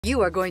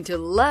You are going to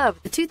love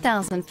the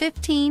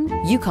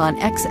 2015 Yukon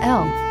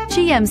XL.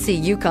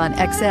 GMC Yukon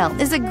XL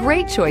is a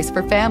great choice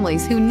for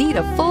families who need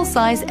a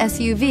full-size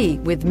SUV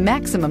with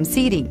maximum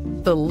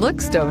seating. The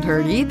looks don't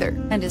hurt either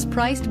and is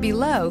priced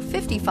below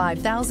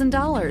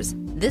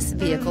 $55,000. This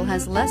vehicle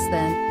has less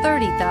than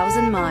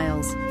 30,000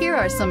 miles. Here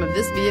are some of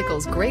this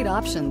vehicle's great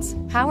options: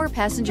 power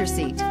passenger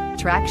seat,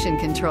 traction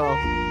control,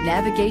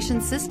 navigation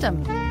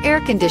system,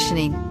 air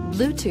conditioning,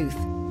 Bluetooth,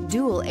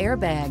 dual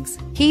airbags,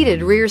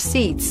 heated rear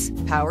seats,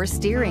 power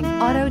steering,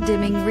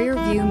 auto-dimming rear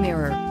view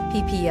mirror,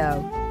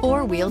 PPO,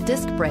 four-wheel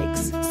disc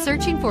brakes.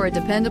 Searching for a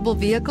dependable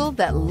vehicle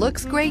that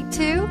looks great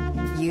too?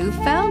 You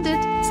found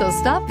it, so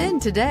stop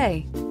in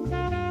today.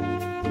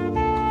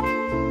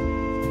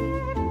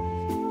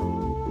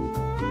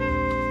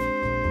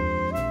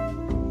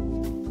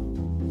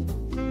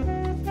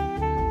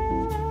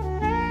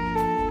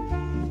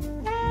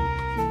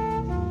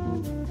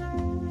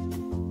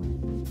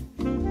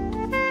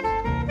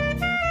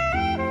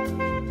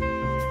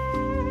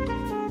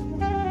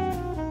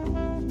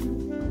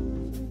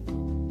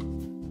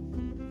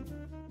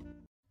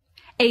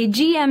 A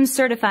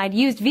GM-certified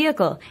used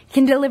vehicle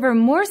can deliver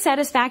more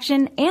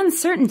satisfaction and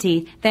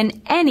certainty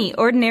than any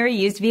ordinary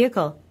used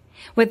vehicle.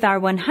 With our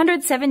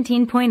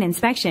 117-point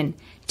inspection,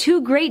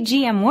 2 great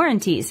GM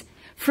warranties,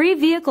 free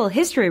vehicle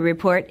history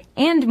report,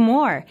 and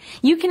more,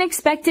 you can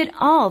expect it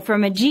all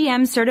from a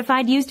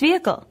GM-certified used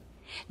vehicle.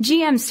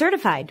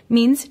 GM-certified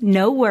means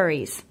no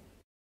worries.